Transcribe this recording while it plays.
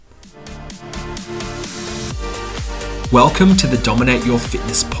Welcome to the Dominate Your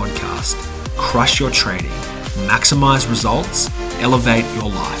Fitness podcast. Crush your training, maximize results, elevate your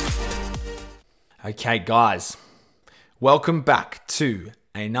life. Okay, guys, welcome back to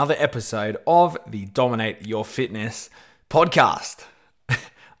another episode of the Dominate Your Fitness podcast.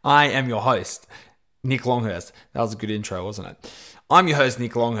 I am your host, Nick Longhurst. That was a good intro, wasn't it? I'm your host,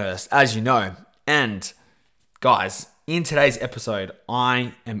 Nick Longhurst, as you know. And guys, in today's episode,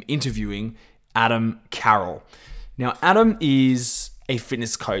 I am interviewing Adam Carroll. Now, Adam is a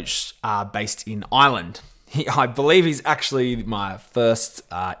fitness coach based in Ireland. I believe he's actually my first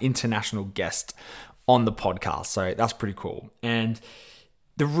international guest on the podcast, so that's pretty cool. And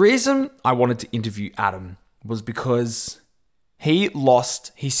the reason I wanted to interview Adam was because he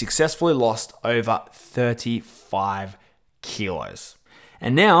successfully lost over 35 kilos.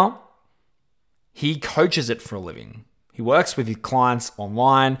 And now he coaches it for a living. He works with his clients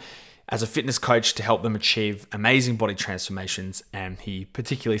online as a fitness coach to help them achieve amazing body transformations, and he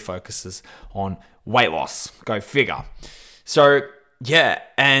particularly focuses on weight loss. Go figure. So yeah,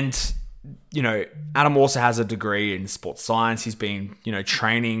 and Adam also has a degree in sports science. He's been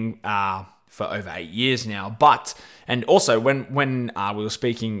training for over 8 years now. And also when we were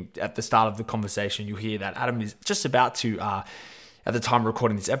speaking at the start of the conversation, you'll hear that Adam is just about to, at the time of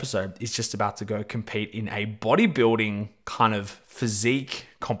recording this episode, is just about to go compete in a bodybuilding kind of physique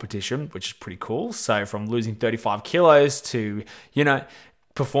competition, which is pretty cool. So from losing 35 kilos to,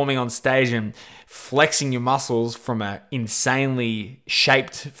 performing on stage and flexing your muscles from an insanely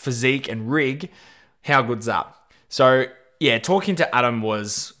shaped physique and rig, how good's that? So yeah, talking to Adam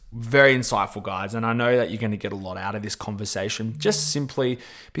was very insightful, guys. And I know that you're going to get a lot out of this conversation just simply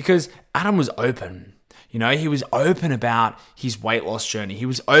because Adam was open. He was open about his weight loss journey. He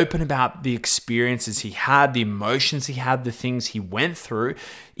was open about the experiences he had, the emotions he had, the things he went through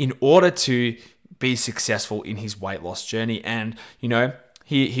in order to be successful in his weight loss journey. And,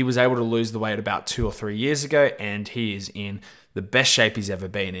 he was able to lose the weight about 2 or 3 years ago, and he is in the best shape he's ever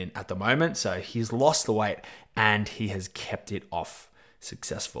been in at the moment. So he's lost the weight and he has kept it off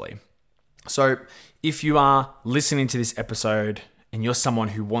successfully. So if you are listening to this episode and you're someone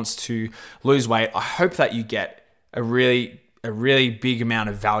who wants to lose weight, I hope that you get a really big amount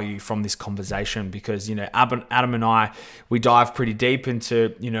of value from this conversation because, Adam and I, we dive pretty deep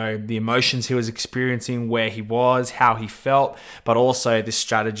into, the emotions he was experiencing, where he was, how he felt, but also the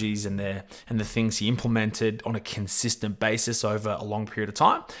strategies and the things he implemented on a consistent basis over a long period of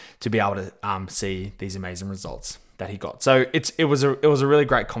time to be able to see these amazing results that he got. So it was a really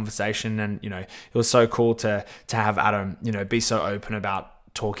great conversation, and it was so cool to have Adam be so open about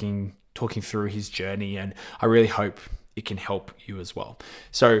talking through his journey, and I really hope it can help you as well.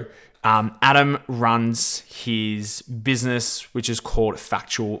 So Adam runs his business, which is called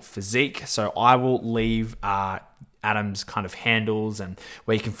Factual Physique. So I will leave Adam's kind of handles and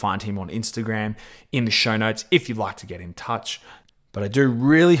where you can find him on Instagram in the show notes if you'd like to get in touch. But I do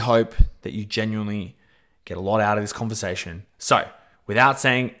really hope that you genuinely get a lot out of this conversation. So without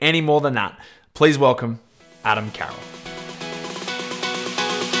saying any more than that, please welcome Adam Carroll.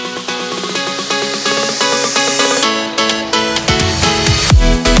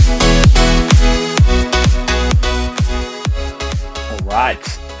 All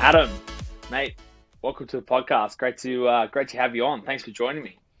right, Adam, mate, welcome to the podcast. Great to have you on. Thanks for joining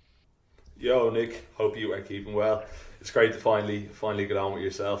me. Yo, Nick, hope you are keeping well. It's great to finally get on with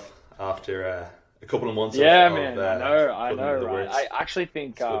yourself after a couple of months. Yeah, man. I know, right? I actually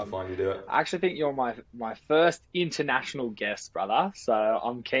think you're my first international guest, brother. So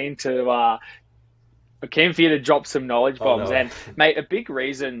I'm keen for you to drop some knowledge bombs. No. And mate, a big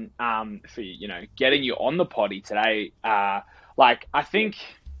reason for getting you on the potty today, I think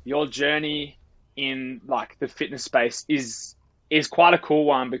your journey in the fitness space is quite a cool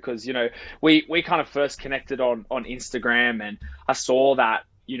one because we kind of first connected on Instagram, and I saw that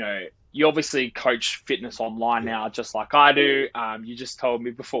you obviously coach fitness online now, just like I do. You just told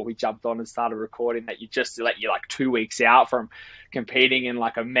me before we jumped on and started recording that you just let you 2 weeks out from competing in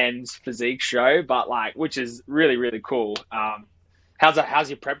a men's physique show, but which is really, really cool. How's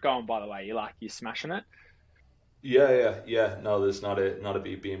your prep going, by the way? You smashing it? Yeah. No, there's not a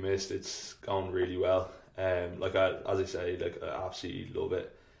beat being missed. It's going really well. As I say, I absolutely love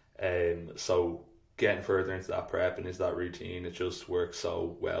it. So getting further into that prep and into that routine, it just works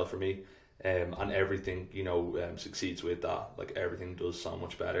so well for me. And everything, succeeds with that. Everything does so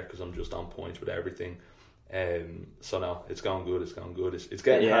much better because I'm just on point with everything. So no, it's going good. It's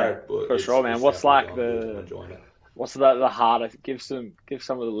getting hard, but for sure, man. What's I'm enjoying it. What's the hardest? Give some of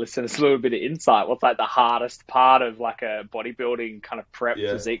the listeners a little bit of insight. What's the hardest part of a bodybuilding kind of prep,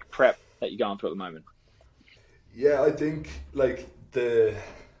 physique prep that you're going through at the moment? Yeah, I think like the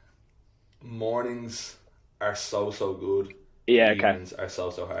mornings are so good. The Yeah, okay. evenings are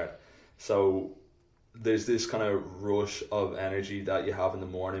so hard. So there's this kind of rush of energy that you have in the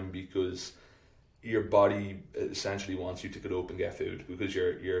morning because your body essentially wants you to get up and get food because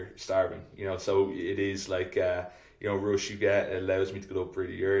you're starving. So it is like rush you get. It allows me to get up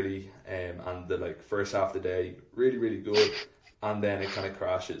really early, and the like first half of the day really good, and then it kind of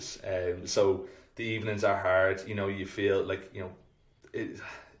crashes. So the evenings are hard. You feel like it.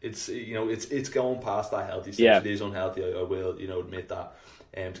 It's going past that healthy stage. Yeah. It is unhealthy. I will admit that.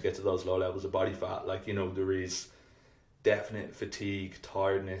 To get to those low levels of body fat, there is definite fatigue,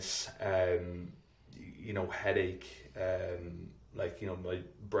 tiredness, headache, my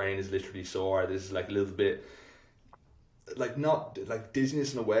brain is literally sore. There's like a little bit, like not like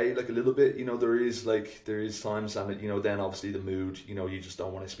dizziness in a way, like a little bit, there is times, and then obviously the mood, you just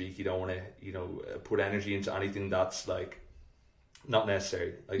don't want to speak, you don't want to, put energy into anything that's like not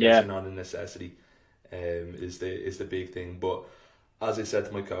necessary. I guess not a necessity, is the big thing. But as I said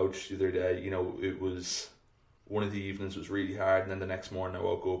to my coach the other day, it was one of the evenings was really hard, and then the next morning I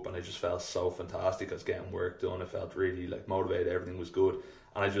woke up and I just felt so fantastic. I was getting work done. I felt really like motivated. Everything was good,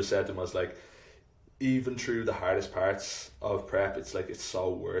 and I just said to him, I was like, even through the hardest parts of prep, it's like it's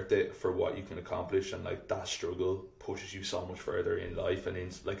so worth it for what you can accomplish, and like that struggle pushes you so much further in life. And in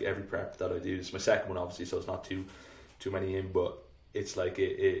like every prep that I do, it's my second one obviously, so it's not too many in, but it's like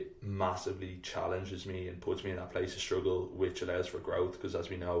it massively challenges me and puts me in that place of struggle, which allows for growth, because as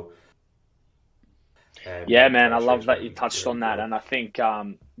we know, yeah, man, I love that you touched on that. And I think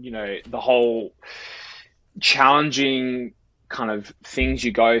the whole challenging kind of things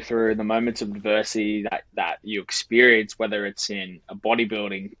you go through, the moments of adversity that you experience, whether it's in a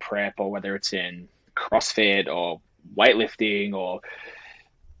bodybuilding prep or whether it's in CrossFit or weightlifting or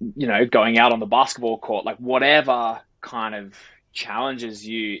going out on the basketball court, like whatever kind of challenges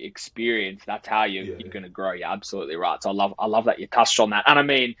you experience, that's how you're going to grow. You're absolutely right. So I love that you touched on that. And I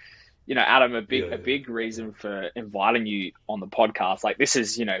mean, Adam, a big reason for inviting you on the podcast, like this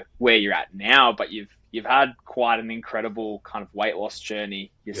is, where you're at now, but you've had quite an incredible kind of weight loss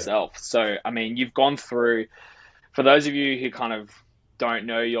journey yourself. So, I mean, you've gone through, for those of you who kind of don't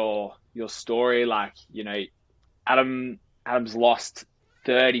know your story, like, Adam's lost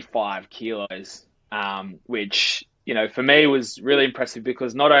 35 kilos, which, for me was really impressive,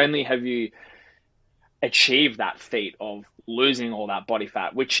 because not only have you achieved that feat of losing all that body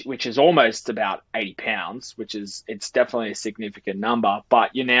fat, which is almost about 80 pounds, it's definitely a significant number,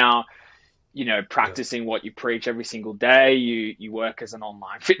 but you're now, practicing what you preach every single day. You work as an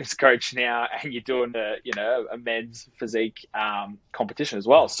online fitness coach now, and you're doing a men's physique competition as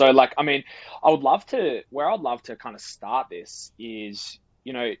well. So like, I mean, I'd love to kind of start this is,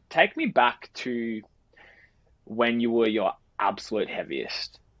 take me back to when you were your absolute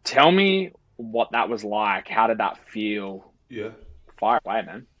heaviest. Tell me what that was like. How did that feel? Yeah. Fire away,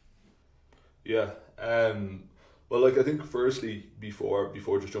 man. Yeah. Well, like, I think firstly, before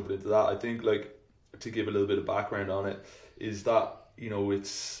just jumping into that, I think, like, to give a little bit of background on it, is that,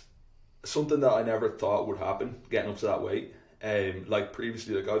 it's something that I never thought would happen, getting up to that weight. Like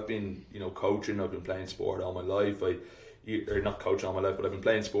previously, like I've been, coaching, I've been playing sport all my life. Or not coaching all my life, but I've been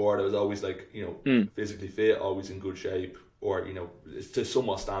playing sport. I was always like, physically fit, always in good shape, or, it's to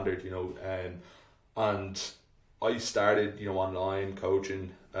somewhat standard, and I started, online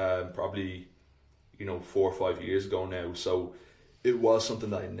coaching, probably, 4 or 5 years ago now. So it was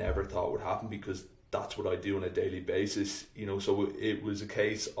something that I never thought would happen, because that's what I do on a daily basis, so it was a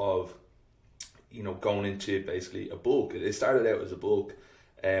case of, going into basically a bulk. It started out as a bulk,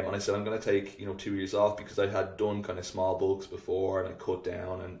 and I said, I'm going to take, 2 years off, because I had done kind of small bulks before, and I cut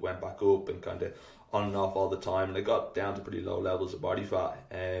down and went back up and kind of on and off all the time, and I got down to pretty low levels of body fat,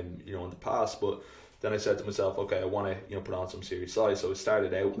 in the past. But then I said to myself, okay, I want to, put on some serious size. So it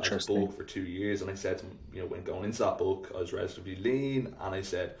started out as a bulk for 2 years, and I said to, when going into that bulk, I was relatively lean, and I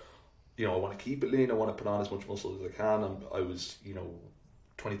said, I want to keep it lean, I want to put on as much muscle as I can. And I was,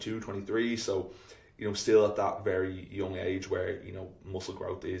 22, 23, so, still at that very young age where, muscle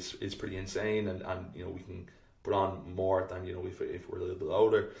growth is pretty insane, and we can put on more than, if we're a little bit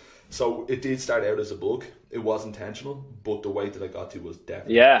older. So it did start out as a bulk. It was intentional, but the weight that I got to was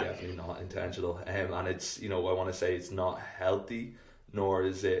definitely not intentional. And it's, I want to say it's not healthy, nor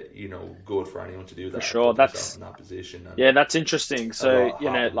is it, good for anyone to do that. For sure, that's in that position. And that's interesting. So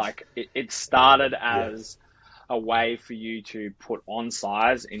like it started as a way for you to put on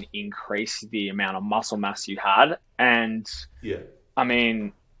size and increase the amount of muscle mass you had. And I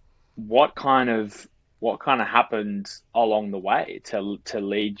mean, what kind of happened along the way to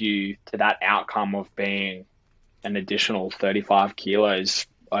lead you to that outcome of being an additional 35 kilos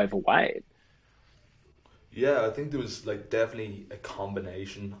overweight. Yeah, I think there was like definitely a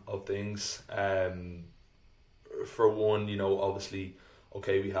combination of things. For one, obviously,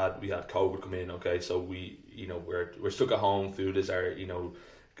 okay, we had COVID come in. Okay, so we're stuck at home. Food is our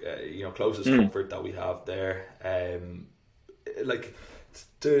closest comfort that we have there. Like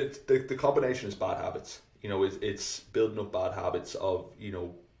the combination is bad habits. It's building up bad habits of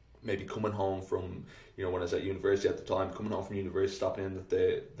maybe coming home from when I was at university at the time, coming home from university, stopping in at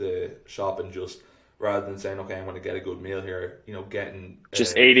the shop and just, rather than saying, okay, I'm going to get a good meal here, getting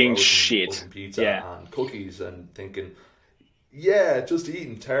just eating frozen shit, oven pizza and cookies, and thinking, yeah, just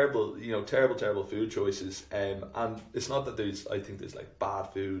eating terrible, terrible food choices. And it's not that I think there's like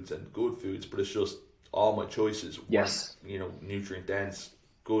bad foods and good foods, but it's just all my choices weren't, nutrient dense,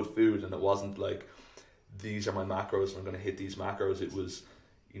 good food, and it wasn't like these are my macros and I'm going to hit these macros. It was,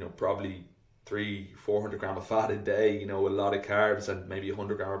 probably 300-400 gram of fat a day, a lot of carbs and maybe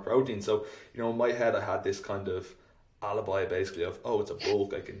 100 gram of protein. So, in my head I had this kind of alibi basically of, oh, it's a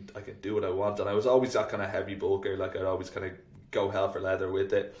bulk, I can do what I want. And I was always that kind of heavy bulker, like I'd always kind of go hell for leather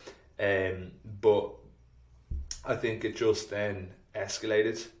with it. But I think it just then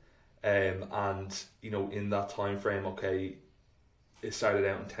escalated. And in that time frame, okay, it started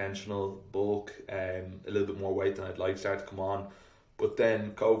out intentional bulk, a little bit more weight than I'd like started to come on. But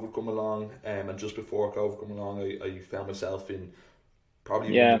then COVID come along, and just before COVID come along, I found myself in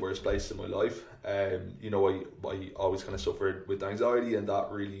probably one of the worst places in my life. I always kind of suffered with anxiety, and that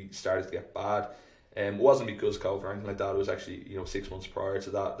really started to get bad. It wasn't because COVID or anything like that. It was actually 6 months prior to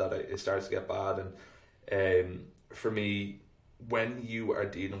that it started to get bad. And for me, when you are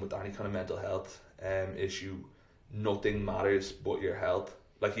dealing with any kind of mental health issue, nothing matters but your health.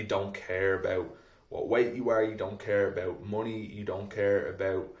 Like, you don't care about what weight you are, you don't care about money, you don't care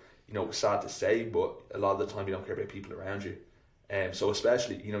about, sad to say, but a lot of the time you don't care about people around you. So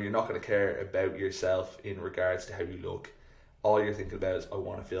especially, you're not going to care about yourself in regards to how you look. All you're thinking about is, I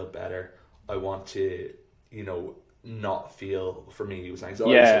want to feel better. I want to, not feel, for me, it was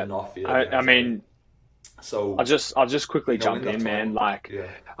anxiety, so not feel. I mean, so I'll just quickly jump in, man.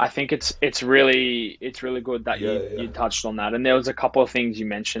 I think it's really good that you touched on that. And there was a couple of things you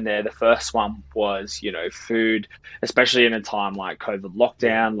mentioned there. The first one was, food, especially in a time like COVID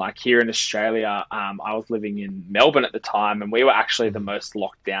lockdown. Like here in Australia, I was living in Melbourne at the time, and we were actually the most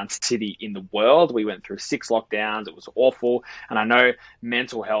locked down city in the world. We went through 6 lockdowns. It was awful. And I know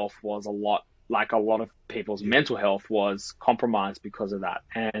mental health was a lot of people's mental health was compromised because of that.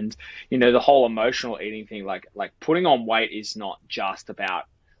 And, the whole emotional eating thing, like putting on weight is not just about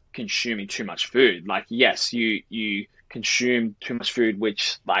consuming too much food. Like, yes, you consume too much food,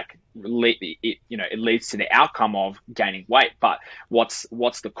 which it leads to the outcome of gaining weight. But what's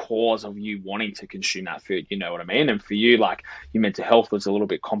the cause of you wanting to consume that food? You know what I mean? And for you, like, your mental health was a little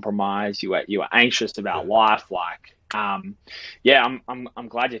bit compromised. You were anxious about life, like. I'm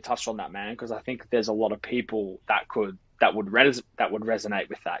glad you touched on that, man, because I think there's a lot of people that would resonate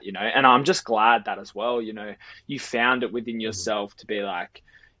with that, and I'm just glad that as well, you found it within yourself to be like,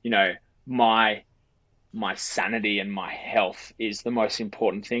 my sanity and my health is the most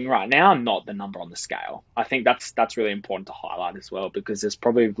important thing right now, not the number on the scale. I think that's really important to highlight as well, because there's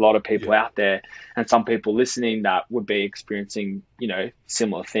probably a lot of people out there and some people listening that would be experiencing,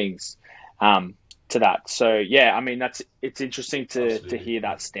 similar things. To that. So I mean, it's interesting to hear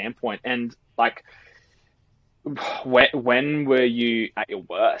that standpoint. And like, when were you at your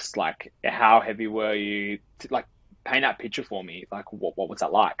worst? Like, how heavy were you? Like, paint that picture for me. Like, what was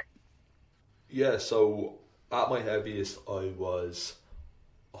that like? Yeah, so at my heaviest, I was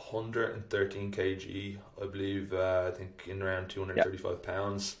 113 kg, I believe. I think in around 235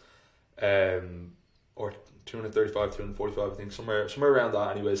 pounds, or 235, 245. I think somewhere around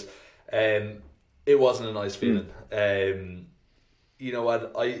that. Anyways, it wasn't a nice feeling. And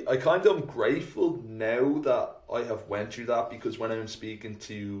I kind of am grateful now that I have went through that, because when I'm speaking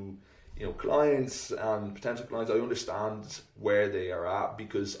to clients and potential clients, I understand where they are at,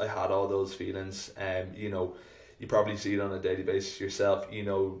 because I had all those feelings. You probably see it on a daily basis yourself.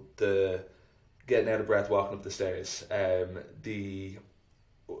 The getting out of breath walking up the stairs,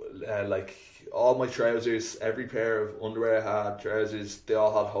 like all my trousers, every pair of underwear I had, trousers, they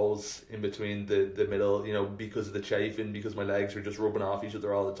all had holes in between the middle, because of the chafing, because my legs were just rubbing off each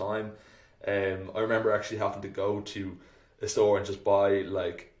other all the time. I remember actually having to go to a store and just buy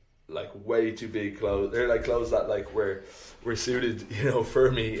like way too big clothes. They're like clothes that like were suited,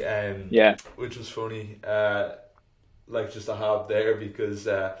 for me. Which was funny. Like just to have there, because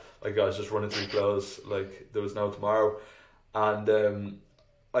like I was just running through clothes like there was no tomorrow. And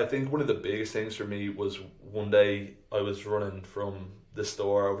I think one of the biggest things for me was one day I was running from the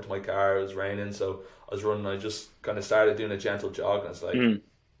store over to my car. It was raining, so I was running. I just kind of started doing a gentle jog, and I was like,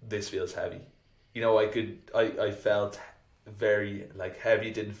 this feels heavy. You know, I felt very like heavy.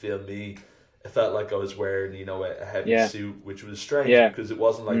 It didn't feel me. It felt like I was wearing, you know, a heavy suit, which was strange because it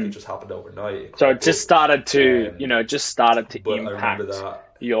wasn't like it just happened overnight. So it just started to, impact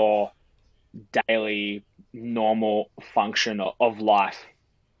your daily normal function of life.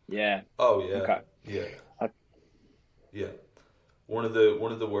 Yeah. Oh yeah. Okay. Yeah. Yeah. One of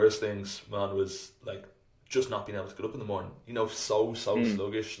the worst things, man, was like just not being able to get up in the morning. You know, so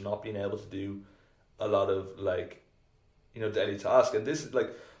sluggish, not being able to do a lot of like, you know, daily tasks. And this is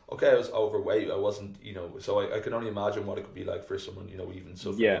like, okay, I was overweight. I wasn't, you know, so I can only imagine what it could be like for someone, you know, even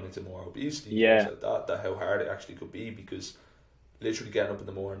suffering into more obesity, things like that how hard it actually could be, because literally getting up in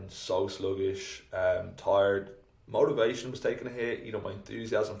the morning, so sluggish, tired, motivation was taking a hit, you know, my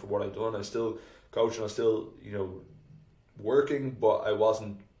enthusiasm for what I'd done. I was still coaching, I was still, you know, working, but I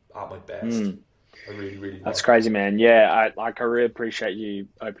wasn't at my best. I really that's crazy, man. Yeah, I really appreciate you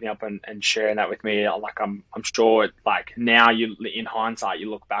opening up and sharing that with me. Like I'm sure like now you, in hindsight, you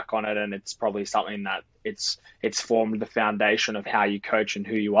look back on it and it's probably something that it's formed the foundation of how you coach and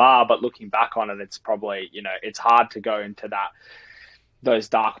who you are. But looking back on it, it's probably, you know, it's hard to go into those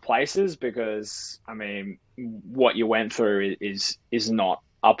dark places, because I mean, what you went through is not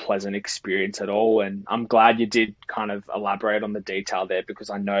a pleasant experience at all. And I'm glad you did kind of elaborate on the detail there, because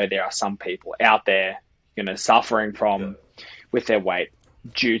I know there are some people out there, you know, suffering from with their weight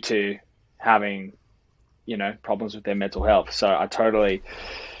due to having, you know, problems with their mental health. So I totally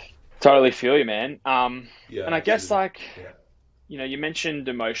feel you, man. And I guess you know, you mentioned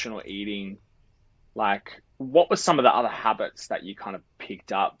emotional eating. Like, what were some of the other habits that you kind of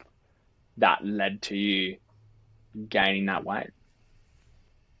picked up that led to you gaining that weight?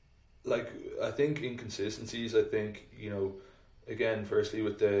 Like, I think inconsistencies. I think, you know, again, firstly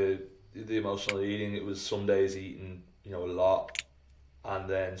with the emotional eating, it was some days eating, you know, a lot, and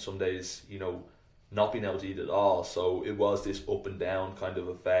then some days, you know, not being able to eat at all. So it was this up and down kind of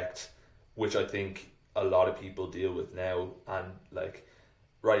effect, which I think a lot of people deal with now. And like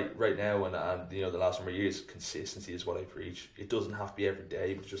right now, and you know, the last number of years, consistency is what I preach. It doesn't have to be every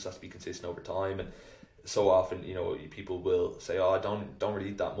day, but it just has to be consistent over time. And so often, you know, people will say, "Oh, I don't really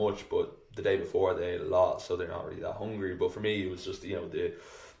eat that much," but the day before they ate a lot, so they're not really that hungry. But for me, it was just, you know, the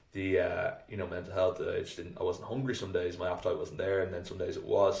you know, mental health. I wasn't hungry some days. My appetite wasn't there, and then some days it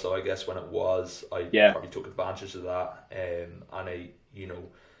was. So I guess when it was, I probably took advantage of that, and I, you know,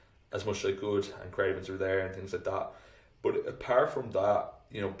 as much as I could, and cravings were there and things like that. But apart from that,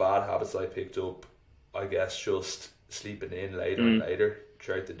 you know, bad habits I picked up, I guess just sleeping in later and later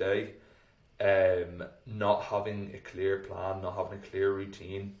throughout the day. Not having a clear plan, not having a clear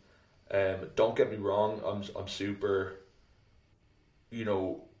routine. Don't get me wrong, I'm super, you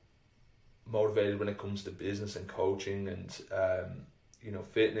know, motivated when it comes to business and coaching and you know,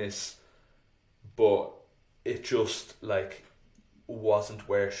 fitness, but it just like wasn't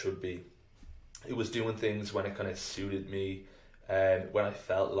where it should be. It was doing things when it kind of suited me, when I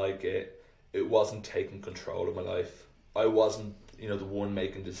felt like it. It wasn't taking control of my life. I wasn't, you know, the one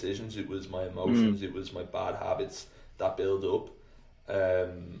making decisions. It was my emotions. It was my bad habits that build up.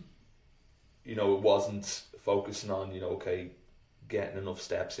 You know, it wasn't focusing on, you know, okay, getting enough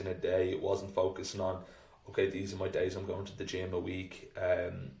steps in a day. It wasn't focusing on, okay, these are my days I'm going to the gym a week,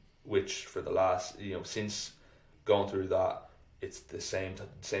 which for the last, you know, since going through that, it's the same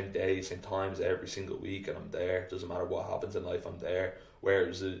days, same times every single week, and I'm there. Doesn't matter what happens in life, I'm there.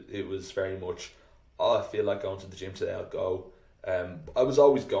 Whereas it was very much, oh, I feel like going to the gym today, I'll go. I was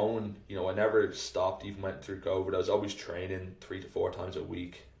always going, you know, I never stopped, even went through COVID. I was always training 3 to 4 times a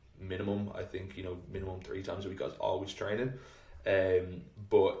week, minimum. I think, you know, minimum 3 times a week I was always training.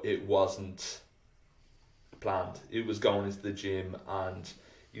 But it wasn't planned. It was going into the gym and,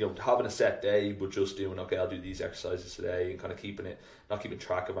 you know, having a set day, but just doing, okay, I'll do these exercises today, and kind of not keeping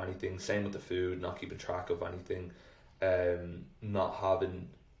track of anything. Same with the food, not keeping track of anything. Not having,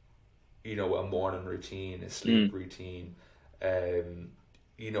 you know, a morning routine, a sleep routine.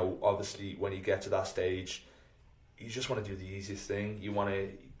 You know, obviously when you get to that stage, you just want to do the easiest thing. You want to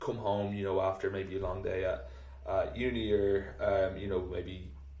come home, you know, after maybe a long day at uni, or you know,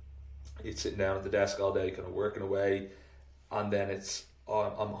 maybe it's sitting down at the desk all day kind of working away, and then it's, oh,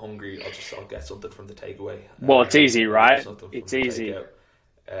 I'm hungry, I'll get something from the takeaway. Well, it's easy, right? It's easy.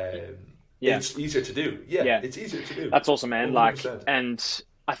 It's easier to do. It's easier to do. That's awesome, man. 100%. Like, and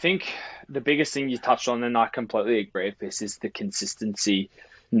I think the biggest thing you touched on, and I completely agree with this, is the consistency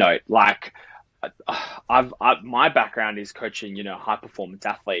note. Like, my background is coaching, high performance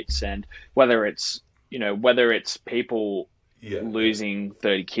athletes, and whether it's people losing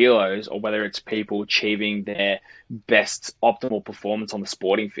 30 kilos or whether it's people achieving their best optimal performance on the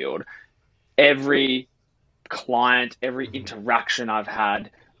sporting field, every client, every interaction I've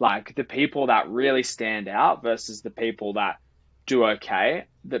had, like the people that really stand out versus the people that do okay,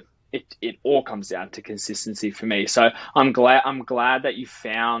 that it all comes down to consistency for me. So I'm glad that you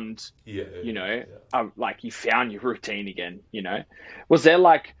found, like you found your routine again. Was there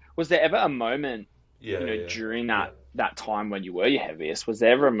ever a moment, during that time when you were your heaviest? Was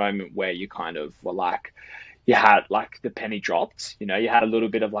there ever a moment where you kind of were like, you had like the penny dropped? You had a little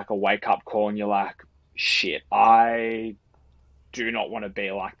bit of like a wake up call, and you're like, shit, I do not want to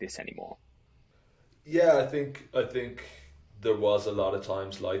be like this anymore. Yeah, I think there was a lot of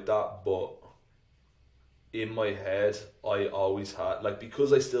times like that, but in my head, I always had, like,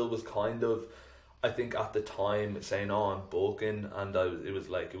 because I still was kind of, I think at the time saying, I'm bulking, and it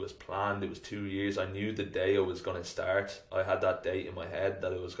was planned, it was 2 years, I knew the day I was going to start, I had that date in my head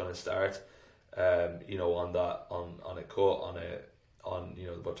that it was going to start, on a cut, on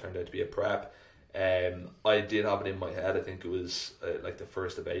what turned out to be a prep. I did have it in my head. I think it was like the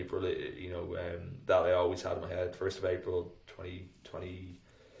 1st of April, that I always had in my head, 1st of April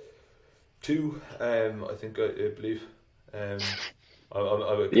 2022, I think, I believe. I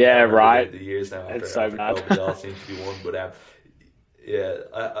right. The years now it's so bad. COVID, all seem to be one, but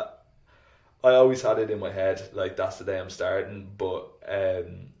I always had it in my head, like that's the day I'm starting, but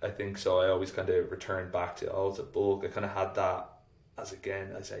I think so I always kind of returned back to, it's a bulk. I kind of had that as,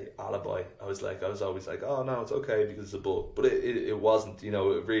 again, I say, alibi. I was always like, oh no, it's okay because it's a bulk, but it wasn't, it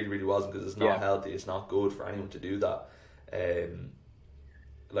really, really wasn't, because it's not healthy, it's not good for anyone to do that.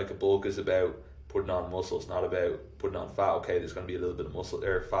 Like a bulk is about putting on muscle, it's not about putting on fat. Okay, there's going to be a little bit of muscle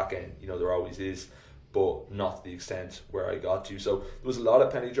or fat gain, there always is, but not to the extent where I got to. So there was a lot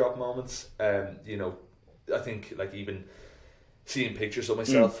of penny drop moments. I think like even seeing pictures of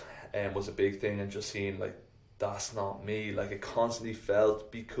myself was a big thing, and just seeing like, that's not me. Like, it constantly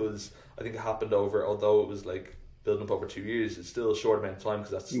felt, because I think it happened over, although it was like building up over 2 years, it's still a short amount of time,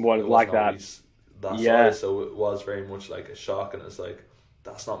 because that's like that size, so it was very much like a shock, and it's like,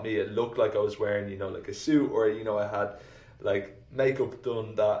 that's not me. It looked like I was wearing like a suit, or I had like makeup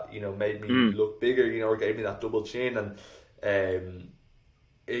done that made me look bigger, or gave me that double chin, and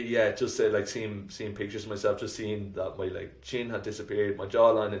just like seeing pictures of myself, just seeing that my like chin had disappeared, my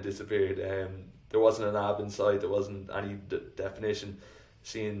jawline had disappeared, there wasn't an ab in sight, there wasn't any definition,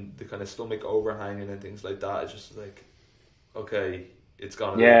 seeing the kind of stomach overhanging and things like that, it's just like, okay, it's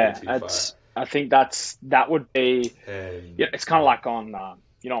gone a little bit too far. I think that would be, it's kind of like on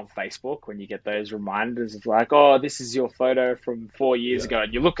on Facebook, when you get those reminders of like, oh, this is your photo from 4 years ago,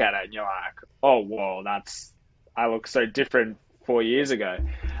 and you look at it and you're like, oh, whoa, I look so different 4 years ago.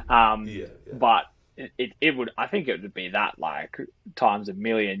 But it would, I think it would be that like times a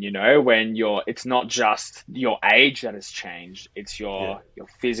million, when it's not just your age that has changed, it's your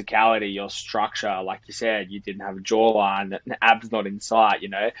physicality, your structure. Like you said, you didn't have a jawline, the abs not in sight,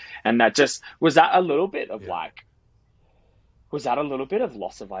 and that just, was that a little bit of was that a little bit of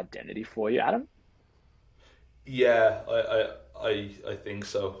loss of identity for you, Adam? Yeah, I think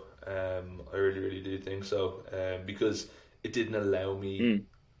so. I really, really do think so. Because it didn't allow me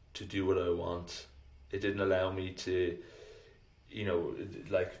to do what I want. It didn't allow me to,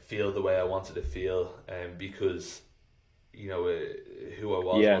 like feel the way I wanted to feel, because, who I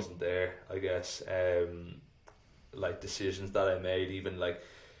was wasn't there, I guess. Like decisions that I made, even like,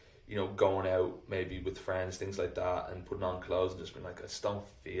 going out maybe with friends, things like that, and putting on clothes and just being like, I just don't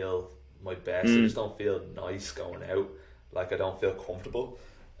feel my best. I just don't feel nice going out. Like, I don't feel comfortable.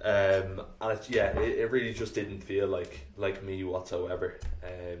 And it really just didn't feel like me whatsoever.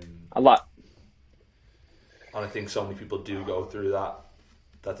 A lot. And I think so many people do go through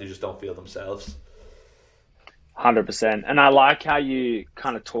that they just don't feel themselves. 100%. And I like how you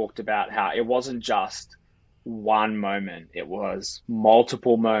kind of talked about how it wasn't just one moment, it was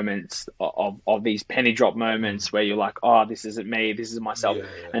multiple moments of these penny drop moments where you're like, oh, this isn't me, this is myself.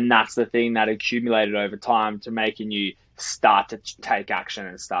 And that's the thing that accumulated over time to making you start to take action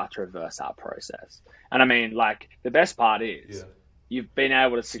and start to reverse that process. And I mean, like, the best part is you've been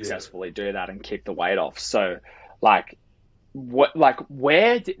able to successfully do that and keep the weight off. So like,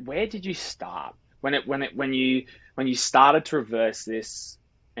 where did you start when you started to reverse this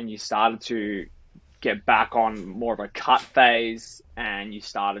and you started to get back on more of a cut phase and you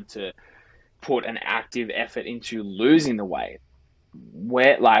started to put an active effort into losing the weight?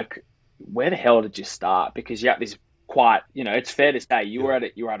 Where the hell did you start? Because you have this quite, it's fair to say you were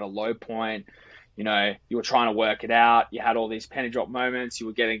at a low point. you know, you were trying to work it out. You had all these penny drop moments. You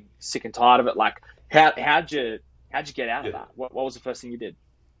were getting sick and tired of it. Like, how'd you get out of that? What was the first thing you did?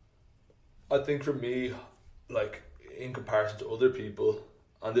 I think for me, like, in comparison to other people,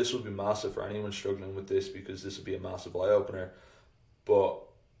 and this would be massive for anyone struggling with this, because this would be a massive eye-opener, but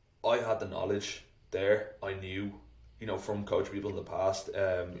I had the knowledge there. I knew, you know, from coaching people in the past,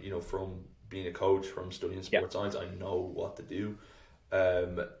 you know, from being a coach, from studying sports science, I know what to do.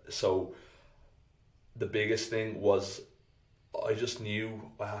 So the biggest thing was I just knew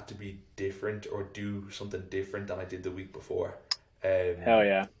I had to be different or do something different than I did the week before. Hell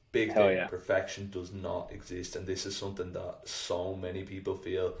yeah. Big thing, perfection does not exist, and this is something that so many people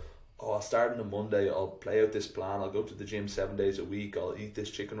feel. Oh, I'll start on a Monday, I'll play out this plan, I'll go to the gym 7 days a week, I'll eat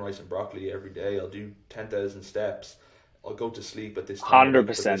this chicken, rice and broccoli every day, I'll do 10,000 steps, I'll go to sleep at this time.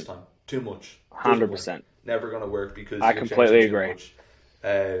 100%. Too much. 100%. Never going to work, because I completely agree.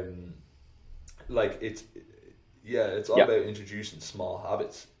 Like, it's all about introducing small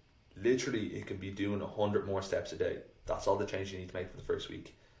habits. Literally, it can be doing 100 more steps a day. That's all the change you need to make for the first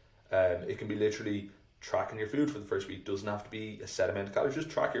week. It can be literally tracking your food for the first week. Doesn't have to be a set amount of calories. Just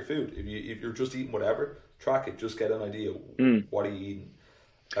track your food. If you're just eating whatever, track it. Just get an idea. What are you eating?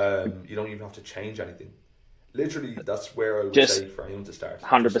 You don't even have to change anything. Literally, that's where I would say for anyone to start.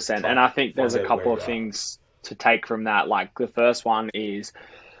 100%. And I think there's a couple of things to take from that. Like, the first one is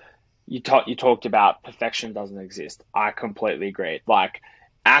you talked about perfection doesn't exist. I completely agree. Like,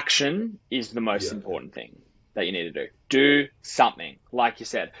 action is the most important thing that you need to do. Do something, like you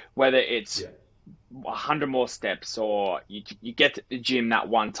said, whether it's 100 more steps, or you get to the gym that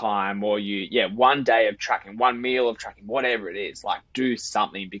one time, or one day of tracking, one meal of tracking, whatever it is. Like, do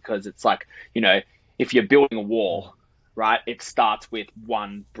something, because it's like, you know, if you're building a wall, right, it starts with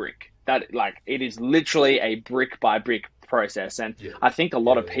one brick. That, like, it is literally a brick by brick process. And I think a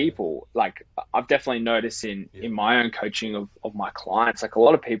lot of people, like, I've definitely noticed in my own coaching of my clients, like, a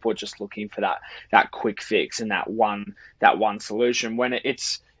lot of people are just looking for that quick fix and that one solution, when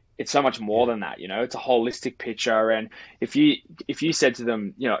it's so much more than that. You know, it's a holistic picture. And if you said to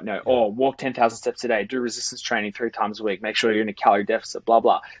them, you know, walk 10,000 steps a day, do resistance training 3 times a week, make sure you're in a calorie deficit, blah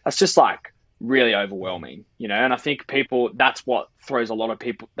blah, that's just like really overwhelming, you know. And I think that's what throws a lot of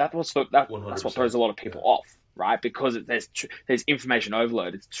people. That's what throws a lot of people off, right? Because there's information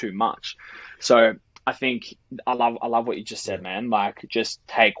overload. It's too much. So I think I love what you just said, man. Like, just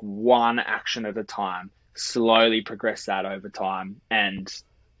take one action at a time, slowly progress that over time, and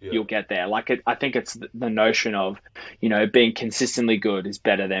you'll get there. Like, I think it's the notion of, you know, being consistently good is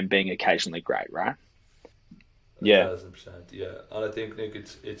better than being occasionally great, right? 1,000%, and I think, Nick,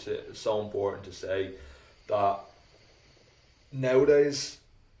 it's so important to say that nowadays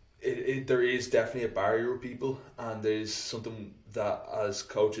there is definitely a barrier with people, and there's something that as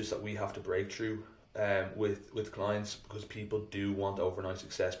coaches that we have to break through with clients, because people do want overnight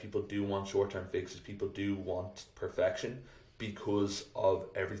success, people do want short-term fixes, people do want perfection, because of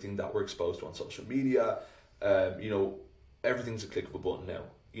everything that we're exposed to on social media. You know, everything's a click of a button now.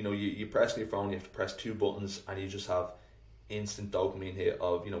 You know, you press on your phone, you have to press 2 buttons, and you just have instant dopamine hit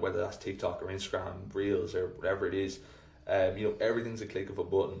of, you know, whether that's TikTok or Instagram, Reels, or whatever it is. You know, everything's a click of a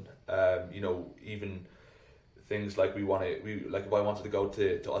button. You know, even things like if I wanted to go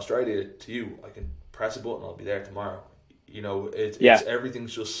to Australia to you, I can press a button, I'll be there tomorrow. You know, it's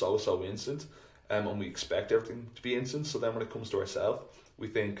everything's just so instant, and we expect everything to be instant. So then when it comes to ourselves, we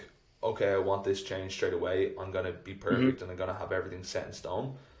think, okay, I want this change straight away. I'm going to be perfect and I'm going to have everything set in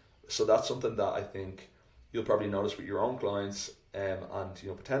stone. So that's something that I think you'll probably notice with your own clients and, you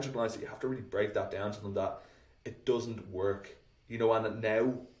know, potential clients, that you have to really break that down to them, that it doesn't work. You know, and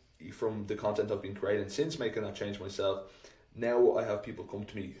now from the content I've been creating since making that change myself, now I have people come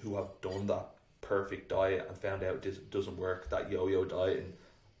to me who have done that perfect diet and found out it doesn't work, that yo-yo diet,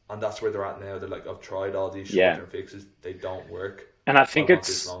 and that's where they're at now. They're like, I've tried all these short-term fixes, they don't work. And I think it's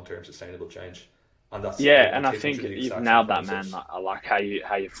this long-term sustainable change, and that's and I think you've nailed that, man. I like how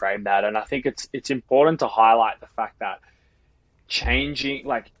you frame that, and I think it's important to highlight the fact that changing,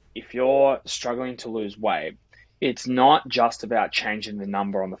 like, if you're struggling to lose weight, it's not just about changing the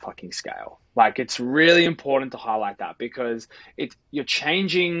number on the fucking scale. Like, it's really important to highlight that, because you're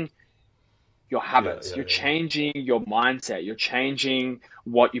changing your habits, you're changing your mindset, you're changing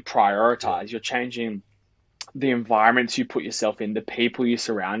what you prioritize, you're changing the environments you put yourself in, the people you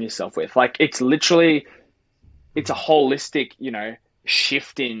surround yourself with. Like, it's a holistic, you know,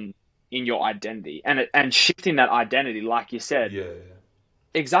 shift in your identity, and shifting that identity, like you said.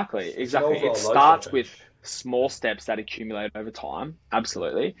 Exactly. It starts with small steps that accumulate over time.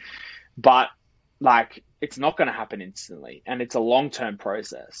 Absolutely. But, like, it's not going to happen instantly, and it's a long-term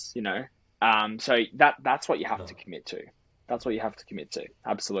process, you know. So that's what you have to commit to. That's what you have to commit to.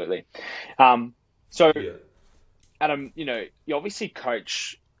 Absolutely. So Adam, you obviously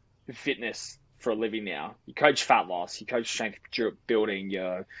coach fitness for a living now. You coach fat loss, you coach strength building,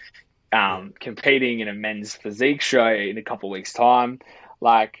 you're competing in a men's physique show in a couple of weeks' time.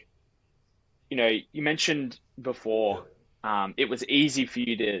 Like, you mentioned before, it was easy for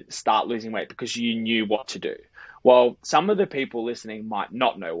you to start losing weight because you knew what to do. Well, some of the people listening might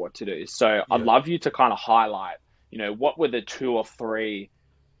not know what to do. So I'd love you to kind of highlight, what were the 2 or 3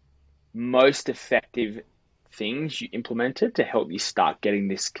 most effective things you implemented to help you start getting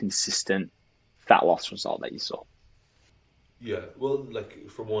this consistent fat loss result that you saw? Yeah, well, like,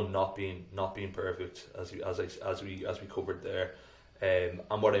 for one, not being perfect, as we covered there, and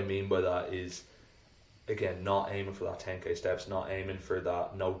what I mean by that is, again, not aiming for that 10k steps, not aiming for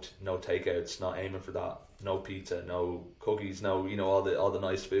that no takeouts, not aiming for that no pizza, no cookies, no all the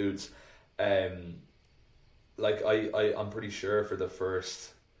nice foods. Like, I'm pretty sure for the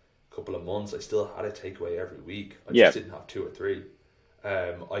first couple of months I still had a takeaway every week. I just didn't have 2 or 3.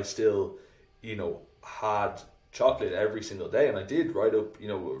 I still had chocolate every single day, and I did right up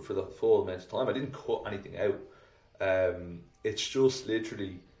for the full amount of time. I didn't cut anything out. It's just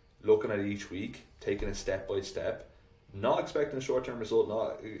literally looking at each week, taking it step by step, not expecting a short-term result,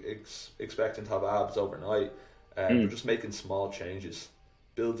 not expecting to have abs overnight, but just making small changes,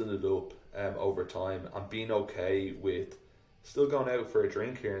 building it up over time, and being okay with still going out for a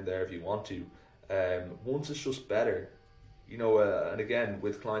drink here and there if you want to. Once it's just better, and again,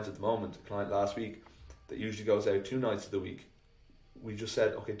 with clients at the moment, a client last week that usually goes out 2 nights of the week, we just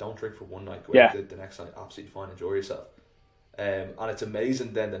said, okay, don't drink for 1 night, go out the next night, absolutely fine, enjoy yourself. And it's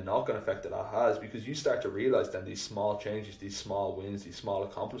amazing then the knock-on effect that has, because you start to realise then these small changes, these small wins, these small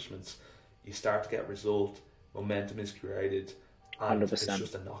accomplishments, you start to get result, momentum is created, and 100%. It's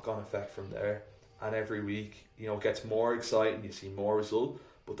just a knock-on effect from there. And every week, it gets more exciting, you see more result.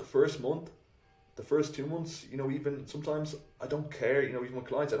 But the first month, the first 2 months, even sometimes I don't care, even with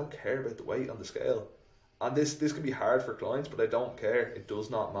clients, I don't care about the weight on the scale. And this can be hard for clients, but I don't care. It does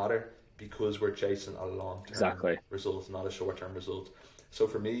not matter, because we're chasing a long-term result, not a short-term result. So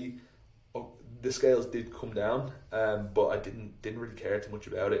for me, the scales did come down, but I didn't really care too much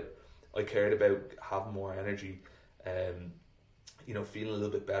about it. I cared about having more energy, feeling a little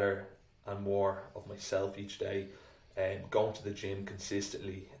bit better and more of myself each day, going to the gym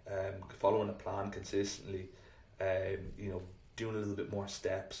consistently, following a plan consistently, doing a little bit more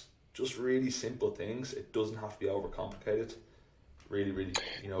steps, just really simple things. It doesn't have to be overcomplicated. Really,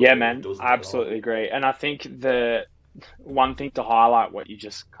 yeah, man, I absolutely agree. And I think the one thing to highlight what you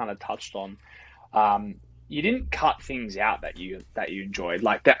just kind of touched on, you didn't cut things out that you enjoyed.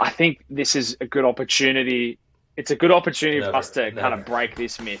 Like that, I think this is a good opportunity. It's a good opportunity for us to kind of break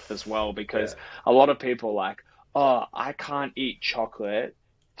this myth as well, because a lot of people are like, oh, I can't eat chocolate.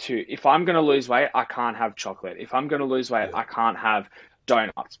 If I'm going to lose weight, I can't have chocolate. If I'm going to lose weight, I can't have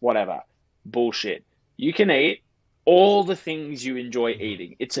donuts, whatever. Bullshit. You can eat all the things you enjoy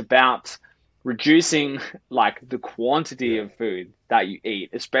eating. It's about reducing like the quantity of food that you eat,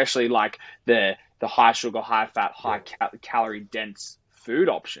 especially like the high sugar, high fat, high calorie dense food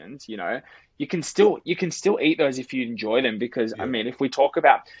options. You can still eat those if you enjoy them, because I mean, if we talk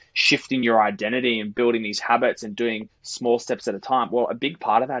about shifting your identity and building these habits and doing small steps at a time, well, a big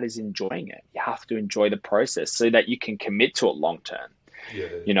part of that is enjoying it. You have to enjoy the process so that you can commit to it long term.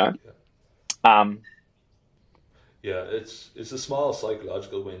 It's the small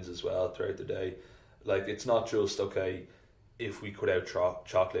psychological wins as well throughout the day. Like, it's not just, okay, if we cut out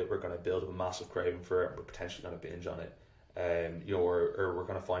chocolate, we're going to build up a massive craving for it and we're potentially going to binge on it. Or we're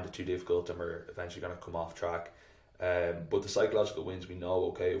going to find it too difficult and we're eventually going to come off track. But the psychological wins, we know,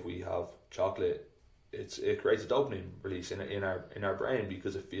 okay, if we have chocolate, it creates a dopamine release in our brain,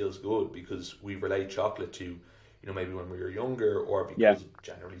 because it feels good, because we relate chocolate to, maybe when we were younger, or because it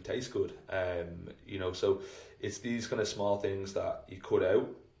generally tastes good. So it's these kind of small things that you cut out.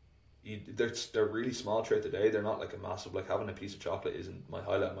 They're really small throughout the day. They're not like a massive, like having a piece of chocolate isn't my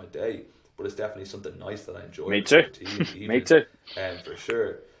highlight of my day, but it's definitely something nice that I enjoy. Me too. Me too. For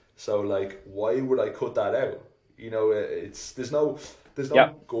sure. So like, why would I cut that out? There's no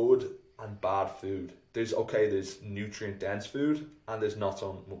good and bad food. There's nutrient dense food and there's not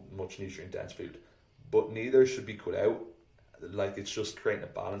so much nutrient dense food, but neither should be cut out. Like, it's just creating a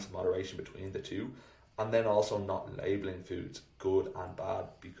balance and moderation between the two. And then also not labeling foods good and bad,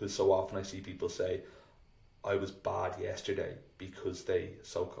 because so often I see people say, I was bad yesterday because they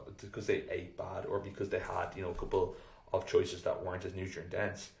ate bad, or because they had a couple of choices that weren't as nutrient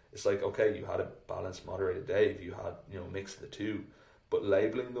dense. It's like, okay, you had a balanced, moderated day if you had mix of the two, but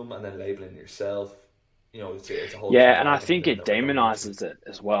labeling them and then labeling yourself, it's a whole yeah, different and I argument think then it that we're going into. demonizes it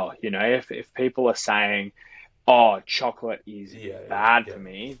as well. If people are saying, "Oh, chocolate is bad for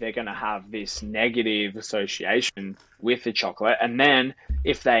me," they're going to have this negative association with the chocolate, and then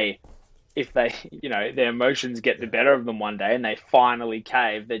if they their emotions get the better of them one day and they finally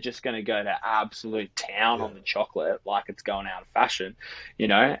cave, they're just going to go to absolute town on the chocolate like it's going out of fashion,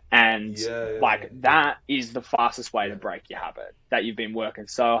 and that is the fastest way to break your habit that you've been working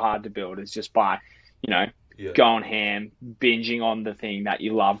so hard to build, is just by, going ham, binging on the thing that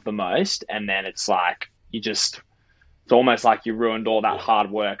you love the most. And then it's like, it's almost like you ruined all that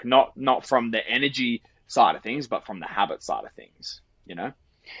hard work, not from the energy side of things, but from the habit side of things,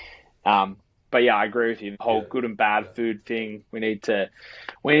 But yeah, I agree with you. The whole good and bad food thing, we need to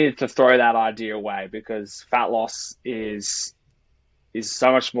throw that idea away, because fat loss is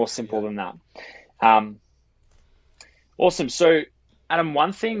so much more simple than that. Awesome. So, Adam,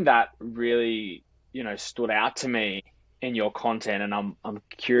 one thing that really, stood out to me in your content, and I'm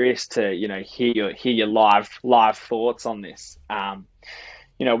curious to, hear your live thoughts on this.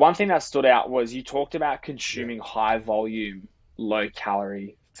 One thing that stood out was you talked about consuming high volume, low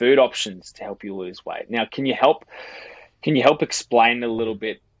calorie food options to help you lose weight. Now, can you help explain a little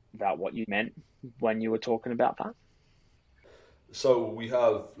bit about what you meant when you were talking about that? So we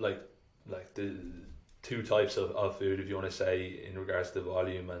have like the two types of food, if you want to say, in regards to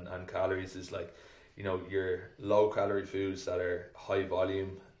volume and calories, is like, your low calorie foods that are high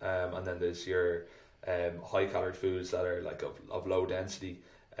volume, and then there's your high calorie foods that are like of low density.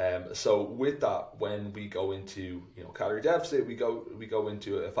 So with that, when we go into calorie deficit, we go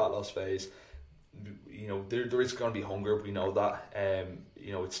into a fat loss phase. There is going to be hunger. We know that.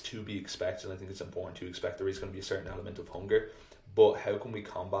 It's to be expected. I think it's important to expect there is going to be a certain element of hunger. But how can we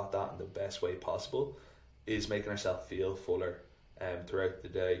combat that in the best way possible? Is making ourselves feel fuller throughout the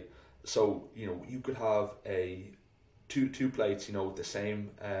day. So you could have two plates, with the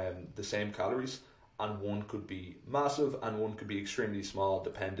same calories. And one could be massive and one could be extremely small,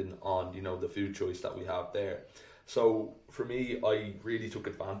 depending on, the food choice that we have there. So for me, I really took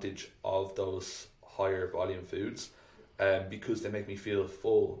advantage of those higher volume foods, because they make me feel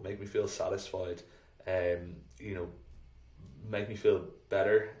full, make me feel satisfied, make me feel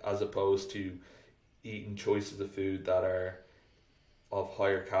better, as opposed to eating choices of food that are of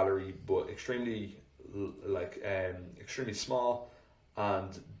higher calorie but extremely small,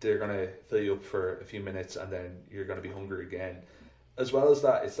 and they're going to fill you up for a few minutes and then you're going to be hungry again. As well as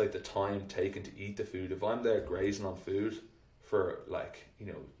that, it's like the time taken to eat the food. If I'm there grazing on food for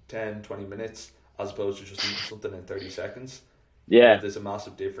 10-20 minutes as opposed to just eating something in 30 seconds, there's a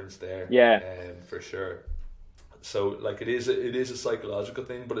massive difference there, for sure. So it is a psychological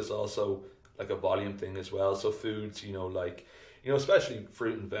thing, but it's also like a volume thing as well. So foods, especially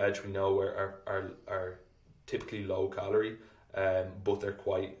fruit and veg, we know are typically low calorie, but they're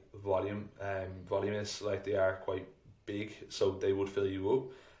quite voluminous, like they are quite big, so they would fill you up.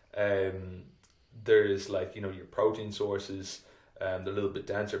 There's your protein sources, they're a little bit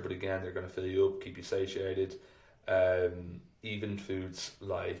denser, but again, they're going to fill you up, keep you satiated. Even foods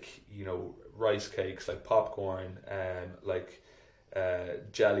like rice cakes, like popcorn,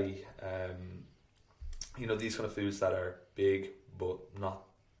 jelly, these kind of foods that are big but not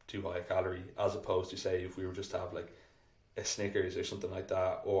too high calorie, as opposed to, say, if we were just to have a Snickers or something like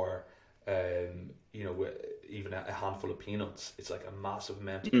that, or even a handful of peanuts. It's like a massive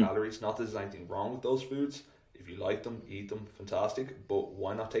amount of calories. Not that there's anything wrong with those foods. If you like them, eat them, fantastic, but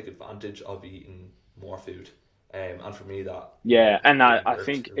why not take advantage of eating more food? And for me, that and I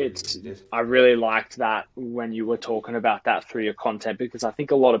think I really liked that when you were talking about that through your content, because I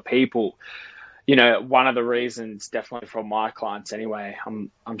think a lot of people, one of the reasons, definitely from my clients anyway,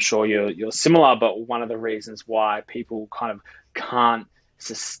 I'm sure you're similar, but one of the reasons why people kind of can't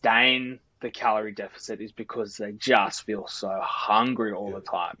sustain the calorie deficit is because they just feel so hungry all the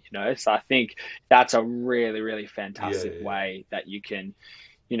time, So I think that's a really, really fantastic way that you can,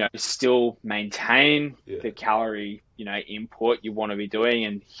 still maintain the calorie, input you want to be doing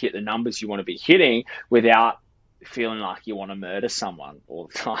and hit the numbers you want to be hitting without feeling like you want to murder someone all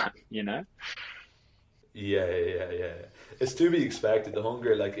the time, Yeah. It's to be expected. The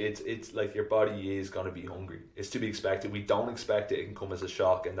hunger, it's like your body is gonna be hungry. It's to be expected. We don't expect it. It can come as a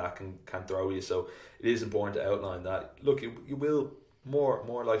shock, and that can throw you. So it is important to outline that. Look, you will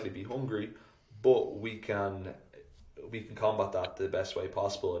more likely be hungry, but we can combat that the best way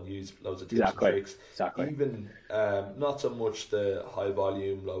possible and use loads of tips and tricks. Exactly. Even not so much the high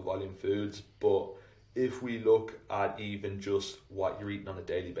volume, low volume foods, but if we look at even just what you're eating on a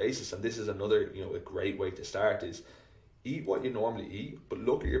daily basis, and this is another, a great way to start, is eat what you normally eat, but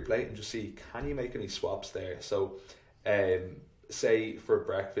look at your plate and just see, can you make any swaps there? So say for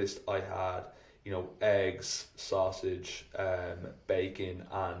breakfast I had, you know, eggs, sausage, bacon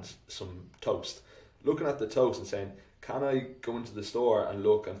and some toast. Looking at the toast and saying, can I go into the store and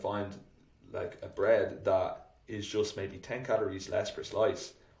look and find like a bread that is just maybe 10 calories less per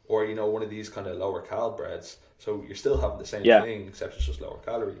slice, or, you know, one of these kind of lower cal breads, so you're still having the same thing except it's just lower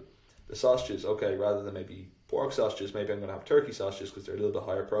calorie. The sausages, okay, rather than maybe pork sausages, maybe I'm going to have turkey sausages because they're a little bit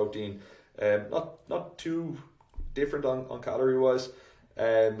higher protein, not too different on calorie wise,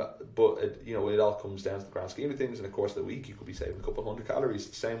 but it, you know, it all comes down to the grand scheme of things, and of course the week you could be saving a couple hundred calories.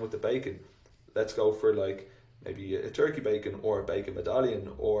 The same with the bacon. Let's go for like maybe a turkey bacon or a bacon medallion,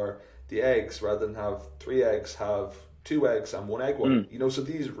 or the eggs, rather than have 3 eggs, have 2 eggs and 1 egg white. You know, so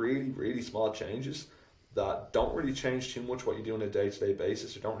these really small changes that don't really change too much what you do on a day-to-day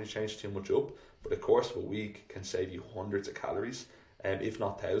basis, or don't really change too much up, but of course a week can save you hundreds of calories, if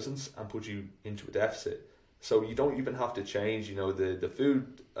not thousands, and put you into a deficit. So you don't even have to change, you know, the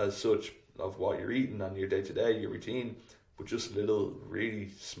food as such of what you're eating on your day-to-day, your routine, but just little really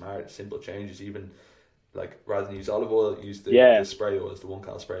smart, simple changes. Even like, rather than use olive oil, use the spray oils, the 1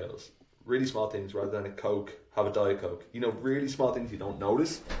 cal spray oils. Really small things. Rather than a Coke, have a Diet Coke. You know, really small things you don't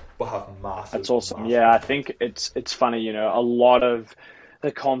notice, but have massive. That's awesome. Massive I think it's funny. You know, a lot of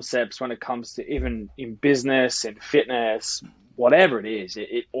the concepts when it comes to even in business and fitness, whatever it is,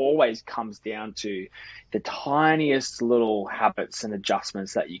 it always comes down to the tiniest little habits and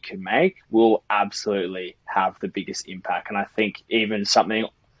adjustments that you can make will absolutely have the biggest impact. And I think even something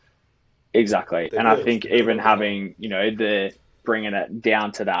exactly, and I think even having, you know, the bringing it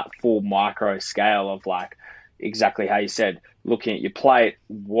down to that full micro scale of like exactly how you said, looking at your plate,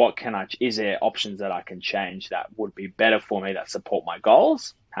 is there options that I can change that would be better for me, that support my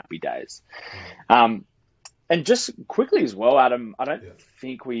goals? Happy days. And just quickly as well, Adam, I don't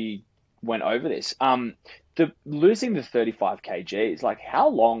think we went over this. Losing the 35 kgs, like how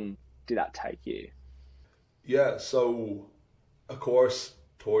long did that take you? Yeah, so of course,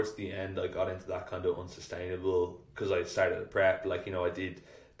 towards the end, I got into that kind of unsustainable, because I started a prep, like, you know, I did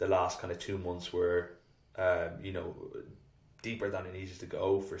the last kind of 2 months were, you know, deeper than it needed to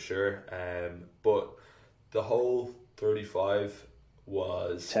go for sure. But the whole 35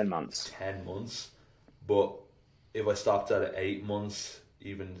 was 10 months. But if I stopped at 8 months,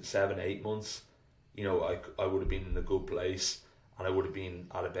 even 7-8 months, you know, I would have been in a good place, and I would have been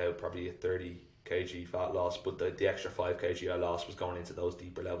at about probably a 30 kg fat loss, but the extra 5 kg I lost was going into those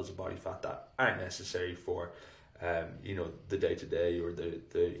deeper levels of body fat that aren't necessary for you know, the day-to-day, or the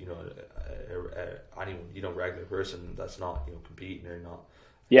you know, anyone, you know, regular person that's not, you know, competing or not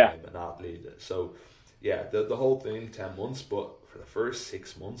an athlete. So yeah, the whole thing 10 months, but for the first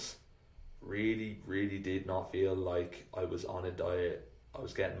 6 months really did not feel like I was on a diet. I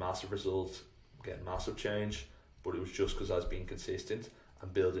was getting massive results, getting massive change, but it was just because I was being consistent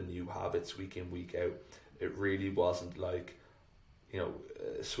and building new habits week in, week out. It really wasn't like, you know,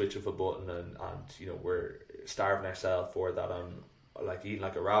 a switch of a button and you know, we're starving ourselves for that. I'm like eating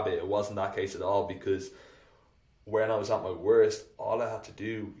like a rabbit. It wasn't that case at all, because when I was at my worst, all I had to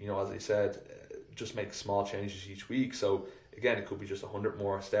do, you know, as I said, just make small changes each week. So again, it could be just 100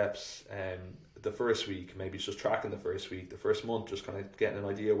 more steps. The first week, maybe it's just tracking the first week. The first month, just kind of getting an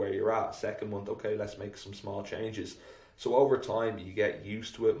idea where you're at. Second month, okay, let's make some small changes. So over time, you get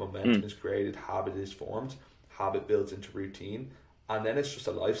used to it. Momentum is created. Habit is formed. Habit builds into routine. And then it's just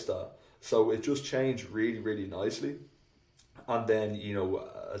a lifestyle. So it just changed really nicely. And then, you know,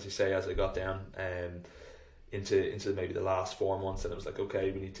 as you say, as I got down into maybe the last 4 months, and it was like,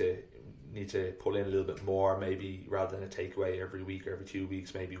 okay, we need to pull in a little bit more, maybe rather than a takeaway every week or every 2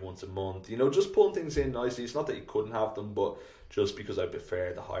 weeks, maybe once a month, you know, just pulling things in nicely. It's not that you couldn't have them, but just because I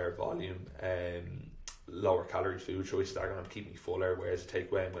prefer the higher volume, lower calorie food choices that are going to keep me fuller, whereas a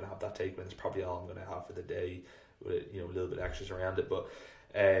takeaway, I'm going to have that takeaway, it's probably all I'm going to have for the day, with, you know, a little bit of extras around it. But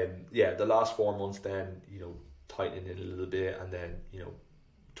yeah, the last 4 months, then, you know, tightening it a little bit, and then, you know,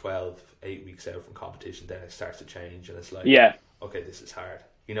 8 weeks out from competition, then it starts to change, and it's like, okay, this is hard,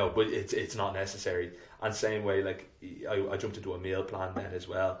 you know, but it's not necessary. And same way, like, I jumped into a meal plan then as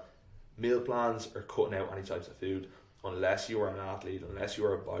well. Meal plans are cutting out any types of food, unless you are an athlete, unless you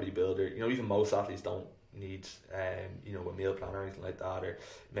are a bodybuilder. You know, even most athletes don't need you know, a meal plan or anything like that, or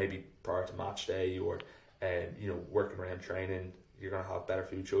maybe prior to match day, or you know, working around training, you're going to have better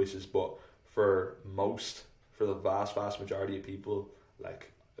food choices. But for the vast majority of people,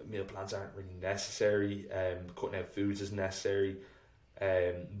 like, meal plans aren't really necessary. Cutting out foods is necessary.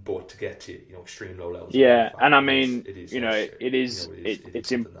 But to get to extreme low levels, and I mean,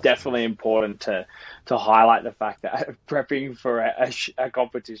 it's definitely important to highlight the fact that prepping for a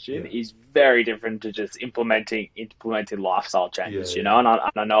competition is very different to just implementing lifestyle changes. And I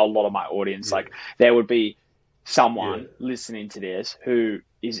know a lot of my audience, like there would be someone listening to this who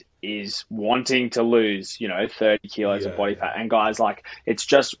is wanting to lose 30 kilos of body fat, and guys, like, it's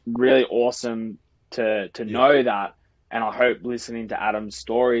just really awesome to know that. And I hope listening to Adam's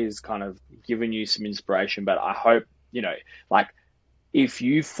story is kind of giving you some inspiration. But I hope, like, if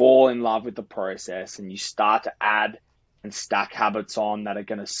you fall in love with the process and you start to add and stack habits on that are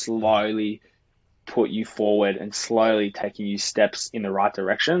going to slowly put you forward and slowly taking you steps in the right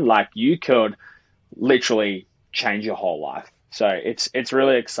direction, like, you could literally change your whole life. So it's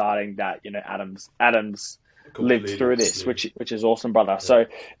really exciting that, Adam's lived through this, which is awesome, brother. Yeah. So,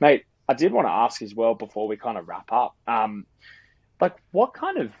 mate, I did want to ask as well before we kind of wrap up, like, what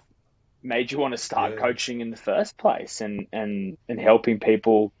kind of made you want to start coaching in the first place and helping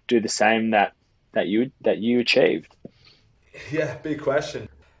people do the same that you achieved? Yeah, big question.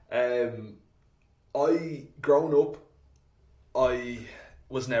 Growing up, I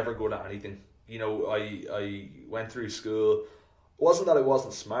was never good at anything. I went through school. It wasn't that I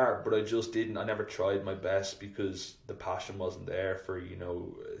wasn't smart, but I never tried my best because the passion wasn't there for,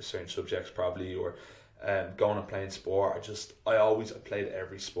 certain subjects probably, or going and playing sport. I played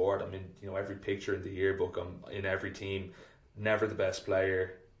every sport. I'm in, every picture in the yearbook. I'm in every team. Never the best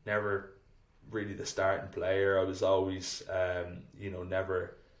player, never really the starting player. I was always,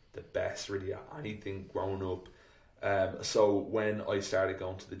 never the best really at anything growing up. So when I started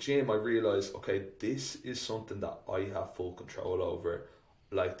going to the gym, I realized, okay, this is something that I have full control over.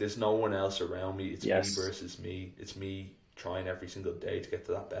 Like, there's no one else around me. It's me versus me. It's me trying every single day to get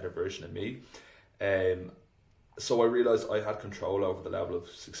to that better version of me. So I realized I had control over the level of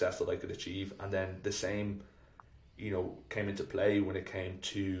success that I could achieve. And then the same, came into play when it came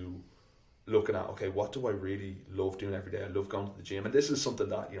to looking at, okay, what do I really love doing every day? I love going to the gym. And this is something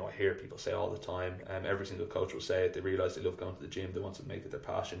that, I hear people say all the time. Every single coach will say it. They realize they love going to the gym. They want to make it their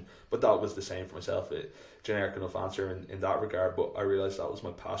passion. But that was the same for myself. A generic enough answer in that regard. But I realized that was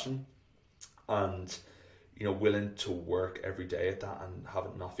my passion. And, willing to work every day at that and have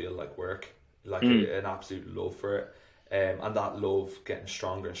it not feel like work. Like an absolute love for it. And that love getting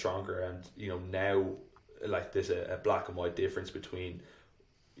stronger and stronger. And, now, like, there's a black and white difference between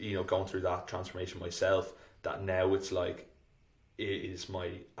going through that transformation myself, that now it's like, it is my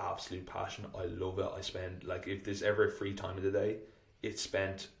absolute passion. I love it. I spend, like, if there's ever a free time of the day, it's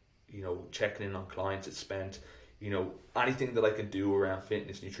spent, checking in on clients. It's spent, anything that I can do around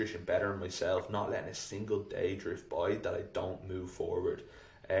fitness, nutrition, bettering myself, not letting a single day drift by that I don't move forward.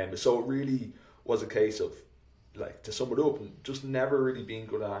 So it really was a case of, like, to sum it up, just never really being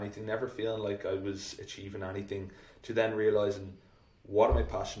good at anything, never feeling like I was achieving anything, to then realizing, what am I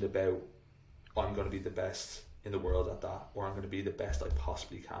passionate about? I'm going to be the best in the world at that, or I'm going to be the best I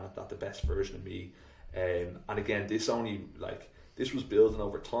possibly can at that, the best version of me. And again, this was building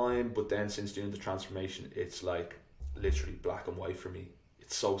over time, but then since doing the transformation, it's like literally black and white for me.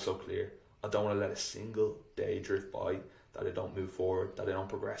 It's so clear. I don't want to let a single day drift by that I don't move forward, that I don't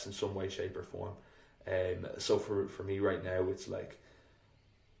progress in some way, shape or form. So for me right now, it's like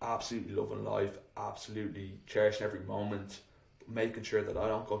absolutely loving life, absolutely cherishing every moment, making sure that I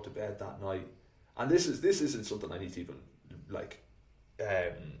don't go to bed that night. And this isn't something I need to even, like,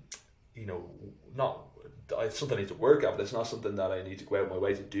 it's something I need to work at, but it's not something that I need to go out my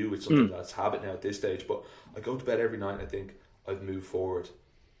way to do. It's something that's habit now at this stage. But I go to bed every night and I think I've moved forward.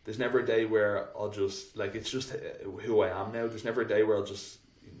 There's never a day where I'll just, like, it's just who I am now. There's never a day where I'll just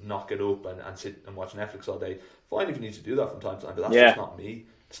knock it up and sit and watch Netflix all day. Fine if you need to do that from time to time, but that's just not me.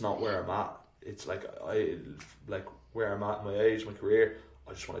 It's not where I'm at. It's like, where I'm at, my age, my career,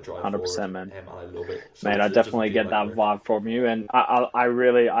 I just want to drive 100%, forward, man. And I love it. So I definitely get that vibe from you, and I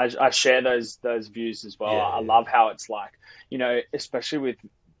really share those views as well. I love how it's like, especially with,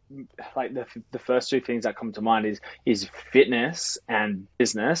 like, the first two things that come to mind is fitness and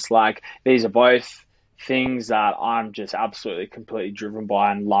business. Like, these are both things that I'm just absolutely completely driven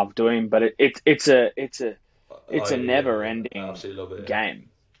by and love doing. But it's a never ending game.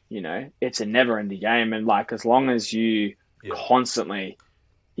 It's a never ending game, and, like, as long as you constantly,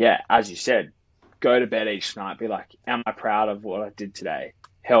 as you said, go to bed each night, be like, am I proud of what I did today?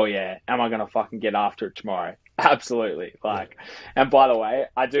 Hell yeah. Am I going to fucking get after it tomorrow? Absolutely. And by the way,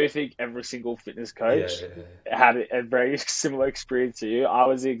 I do think every single fitness coach had a very similar experience to you. I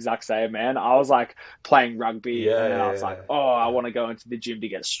was the exact same, man. I was like playing rugby and then I was like, I want to go into the gym to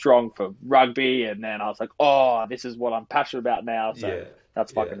get strong for rugby. And then I was like, this is what I'm passionate about now. So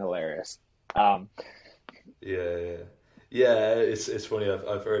that's fucking hilarious. It's funny.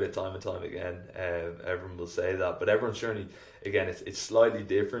 I've heard it time and time again. Everyone will say that, but everyone's journey, again, it's slightly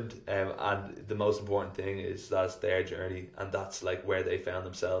different. And the most important thing is that's their journey, and that's like where they found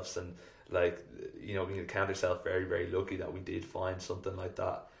themselves. And like, you know, we can count ourselves very, very lucky that we did find something like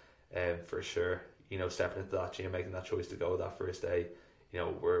that. For sure, you know, stepping into that gym, making that choice to go that first day. You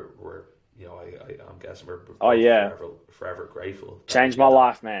know, we're you know, I'm guessing we're forever grateful. Changed my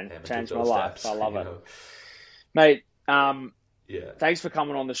life, man. Changed my life. I love it, mate. Thanks for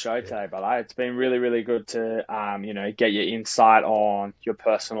coming on the show today, brother. It's been really, really good to, get your insight on your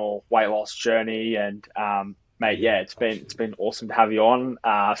personal weight loss journey. And, it's been awesome to have you on.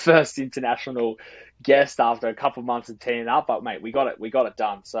 First international guest after a couple of months of teaming up, but mate, we got it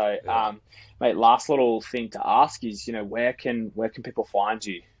done. So, mate, last little thing to ask is, you know, where can people find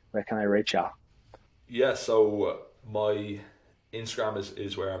you? Where can they reach you? Yeah. So my Instagram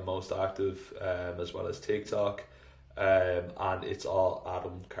is where I'm most active, as well as TikTok. And it's all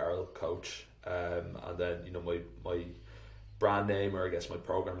Adam Carroll Coach. And then, you know, my brand name, or I guess my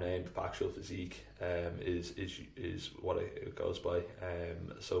program name, Factual Physique, is what it goes by.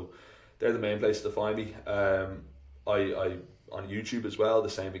 So they're the main places to find me. I on YouTube as well, the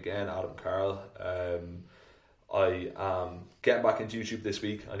same again, Adam Carroll. I am getting back into YouTube this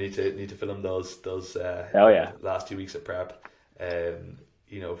week. I need to film those last 2 weeks of prep.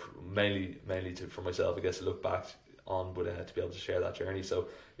 You know, mainly for myself, I guess, to look back on, but to be able to share that journey. So,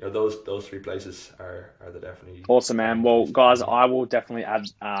 you know, those three places are the definitely awesome, man. Well, guys, I will definitely add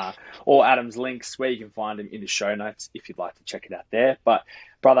all Adam's links where you can find him in the show notes if you'd like to check it out there. But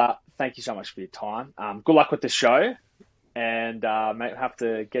brother, thank you so much for your time. Good luck with the show, and mate, have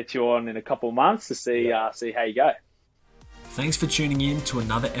to get you on in a couple of months to see how you go. Thanks for tuning in to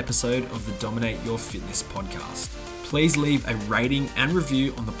another episode of the Dominate Your Fitness podcast. Please leave a rating and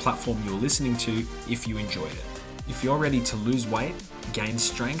review on the platform you're listening to if you enjoyed it. If you're ready to lose weight, gain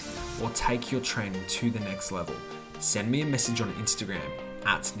strength, or take your training to the next level, send me a message on Instagram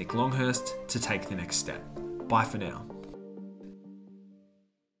 @NickLonghurst to take the next step. Bye for now.